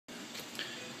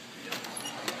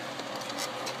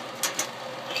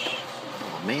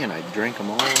Man, I drank them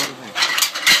all out of there.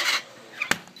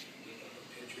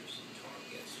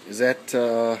 Is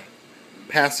that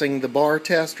passing the bar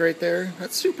test right there?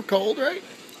 That's super cold, right?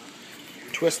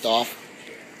 Twist off.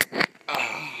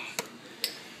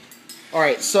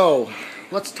 Alright, so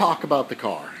let's talk about the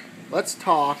car. Let's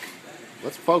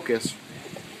focus.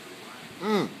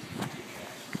 I'm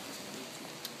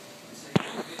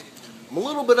a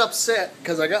little bit upset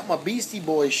because I got my Beastie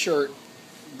Boys shirt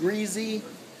greasy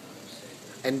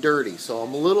and dirty, so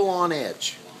I'm a little on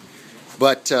edge.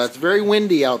 But it's very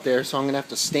windy out there, so I'm going to have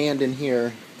to stand in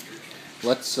here.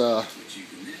 Let's,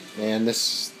 man,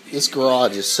 this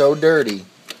garage is so dirty.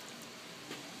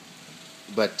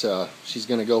 But she's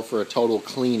going to go for a total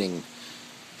cleaning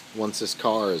once this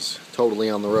car is totally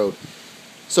on the road.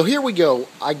 So here we go.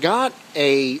 I got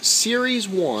a Series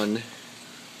 1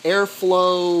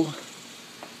 airflow,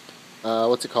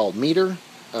 what's it called, meter,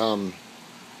 from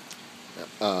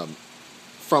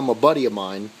a buddy of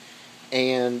mine.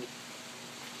 And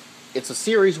it's a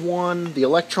Series 1. The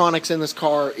electronics in this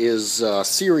car is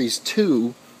Series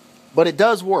 2. But it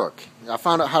does work. I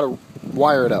found out how to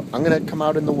wire it up. I'm going to come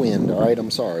out in the wind, alright?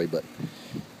 I'm sorry, but...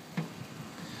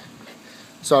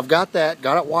 So I've got that,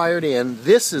 got it wired in.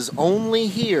 This is only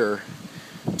here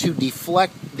to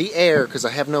deflect the air, because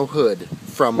I have no hood,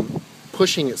 from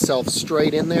pushing itself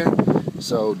straight in there.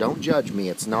 So don't judge me.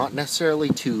 It's not necessarily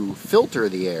to filter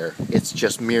the air. It's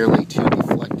just merely to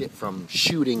deflect it from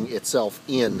shooting itself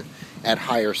in at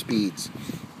higher speeds.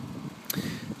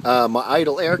 My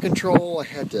idle air control, I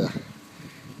had to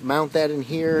mount that in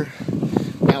here.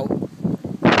 Now,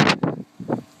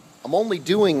 I'm only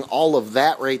doing all of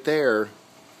that right there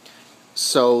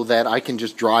so that I can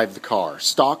just drive the car.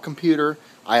 Stock computer,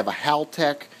 I have a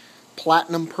Haltech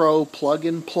Platinum Pro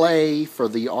plug-and-play for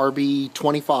the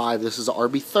rb30. This is a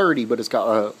rb30, but it's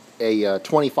got a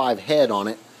 25 head on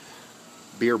it.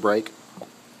 Beer break.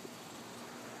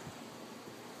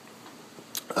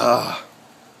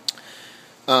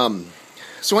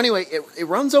 So anyway, it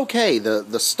runs okay.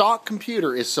 The stock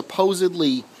computer is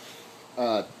supposedly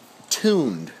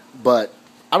tuned, but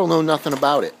I don't know nothing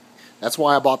about it. That's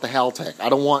why I bought the Haltech. I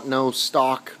don't want no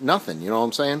stock, nothing, you know what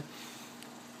I'm saying?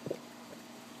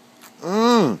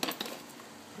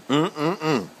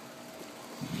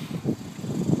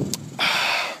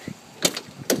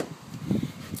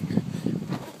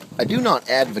 I do not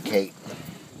advocate.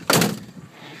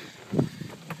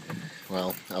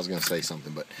 Well, I was going to say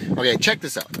something, but... Okay, check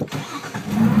this out.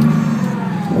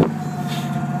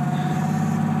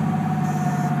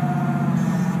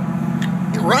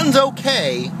 It runs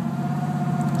okay,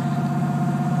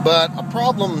 but a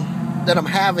problem that I'm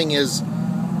having is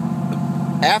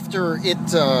after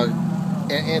it's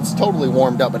totally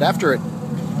warmed up, but after it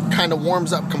kind of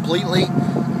warms up completely,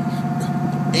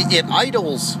 it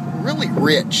idles really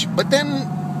rich, but then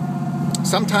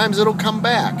sometimes it'll come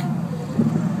back.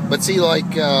 But see,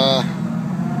 like, and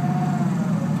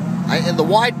the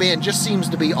wideband just seems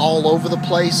to be all over the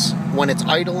place when it's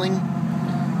idling.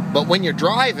 But when you're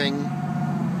driving,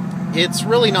 it's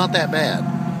really not that bad.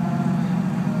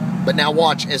 But now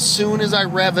watch, as soon as I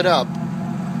rev it up,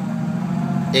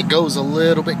 it goes a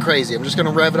little bit crazy. I'm just going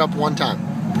to rev it up one time.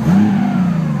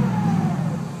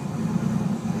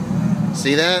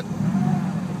 See that?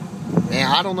 Man,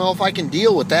 I don't know if I can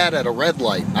deal with that at a red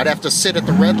light. I'd have to sit at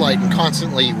the red light and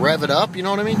constantly rev it up, you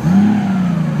know what I mean?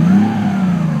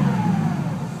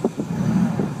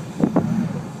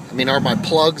 I mean, are my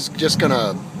plugs just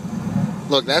gonna...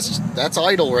 Look, that's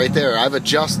idle right there. I've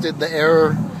adjusted the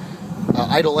air,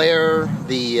 idle air,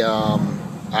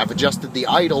 I've adjusted the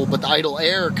idle, but the idle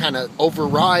air kind of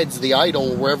overrides the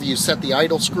idle wherever you set the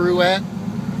idle screw at.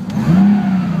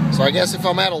 So I guess if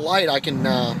I'm at a light, I can...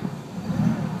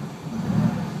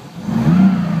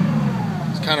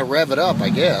 kind of rev it up, I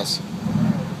guess.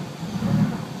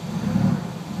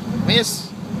 I mean,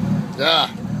 it's... I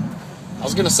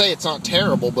was going to say it's not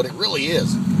terrible, but it really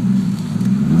is.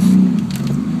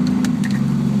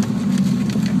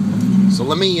 So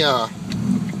let me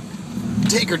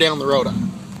take her down the road.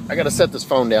 I got to set this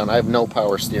phone down. I have no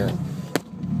power steering.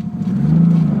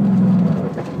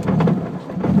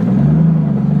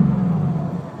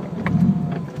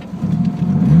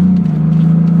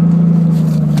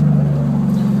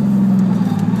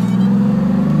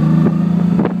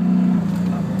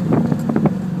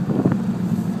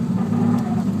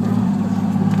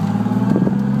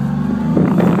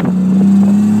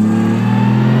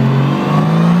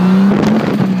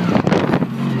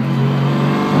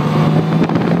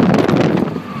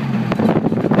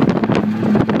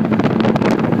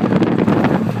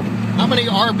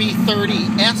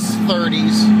 rb30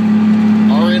 S30s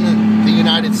are in the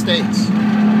United States.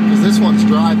 Because this one's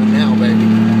driving now, baby.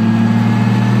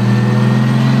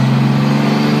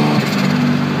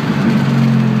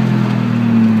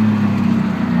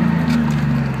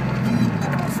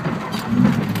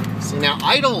 See, now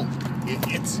idle,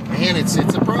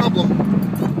 it's a problem.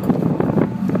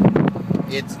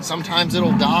 Sometimes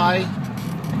it'll die.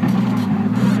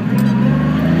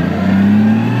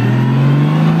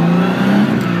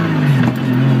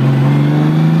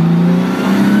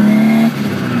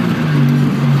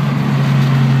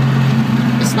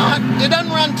 It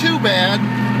doesn't run too bad,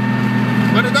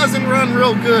 but it doesn't run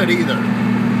real good either.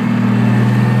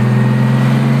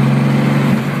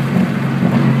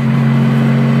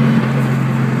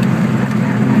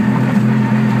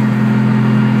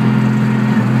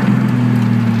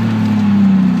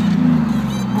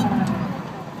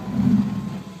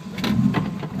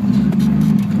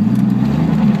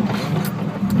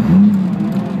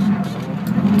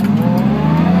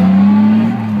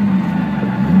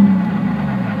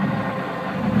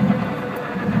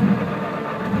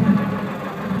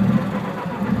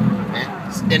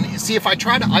 And see, if I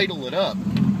try to idle it up,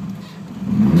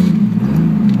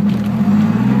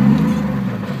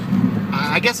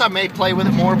 I guess I may play with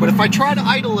it more, but if I try to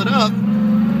idle it up,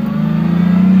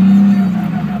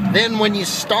 then when you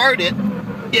start it,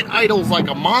 it idles like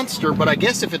a monster. But I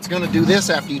guess if it's going to do this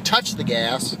after you touch the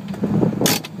gas,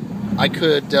 I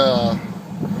could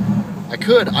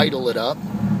idle it up.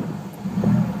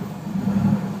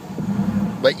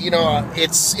 But you know,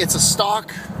 it's a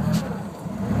stock.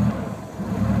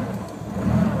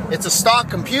 It's a stock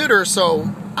computer,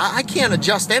 so I can't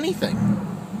adjust anything.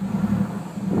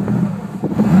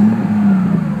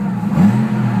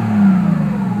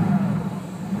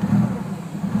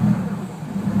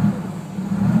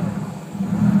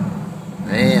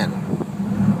 Man,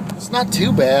 it's not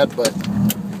too bad, but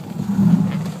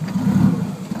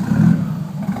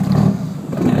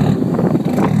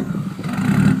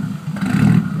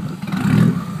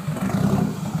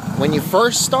when you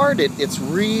first start it, it's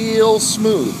real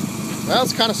smooth. Well,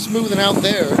 it's kind of smoothing out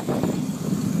there.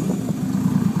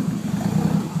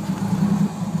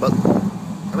 But,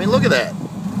 I mean, look at that.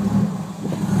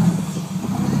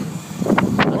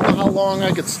 I don't know how long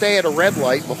I could stay at a red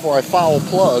light before I foul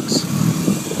plugs.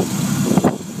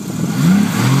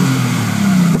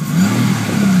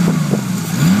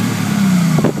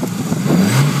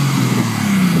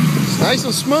 It's nice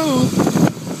and smooth.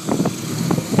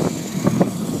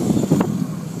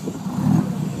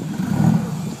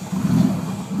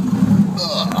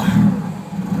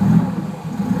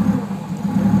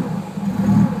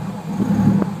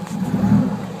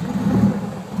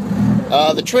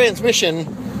 The transmission,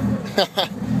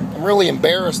 I'm really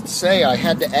embarrassed to say I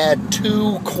had to add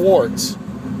 2 quarts.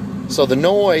 So the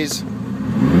noise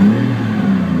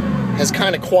has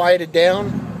kind of quieted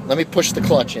down. Let me push the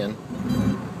clutch in.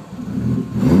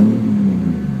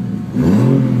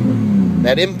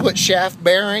 That input shaft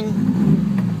bearing.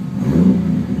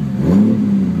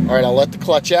 Alright, I'll let the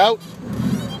clutch out.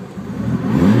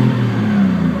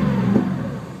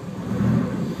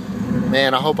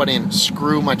 Man, I hope I didn't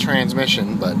screw my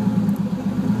transmission, but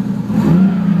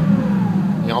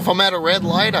you know, if I'm at a red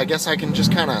light, I guess I can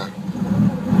just kind of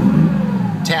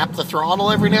tap the throttle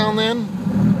every now and then.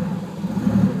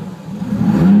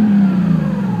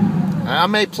 I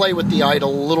may play with the idle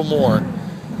a little more.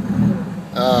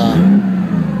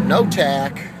 No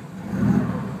tack.